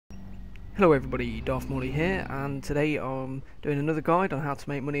Hello everybody, Darth Morley here, and today I'm doing another guide on how to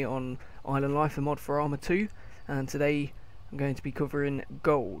make money on Island Life, a mod for ARMA2, and today I'm going to be covering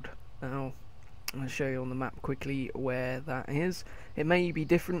gold. Now, I'm going to show you on the map quickly where that is. It may be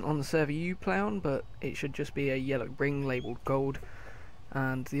different on the server you play on, but it should just be a yellow ring labelled gold,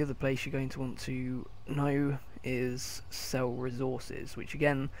 and the other place you're going to want to know is sell resources, which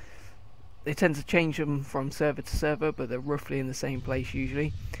again, they tend to change them from server to server, but they're roughly in the same place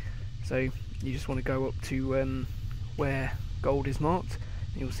usually. So you just want to go up to where gold is marked,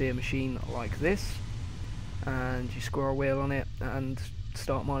 and you'll see a machine like this, and you squirrel wheel on it and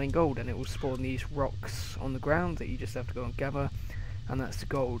start mining gold, and it will spawn these rocks on the ground that you just have to go and gather, and that's the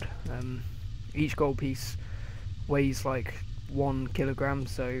gold. Each gold piece weighs like 1 kilogram,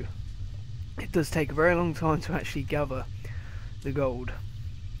 so it does take a very long time to actually gather the gold,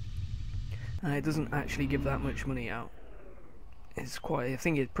 and it doesn't actually give that much money out. I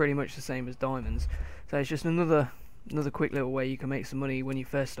think it's pretty much the same as diamonds, so it's just another quick little way you can make some money when you're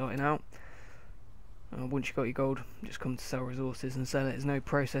first starting out. Once you've got your gold, just come to sell resources and sell it. There's no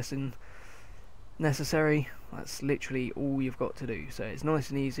processing necessary, that's literally all you've got to do, so it's nice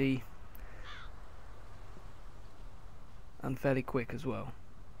and easy and fairly quick as well.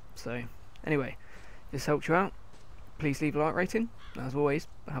 So anyway, if this helped you out, please leave a like rating. As always,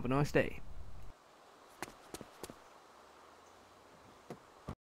 have a nice day.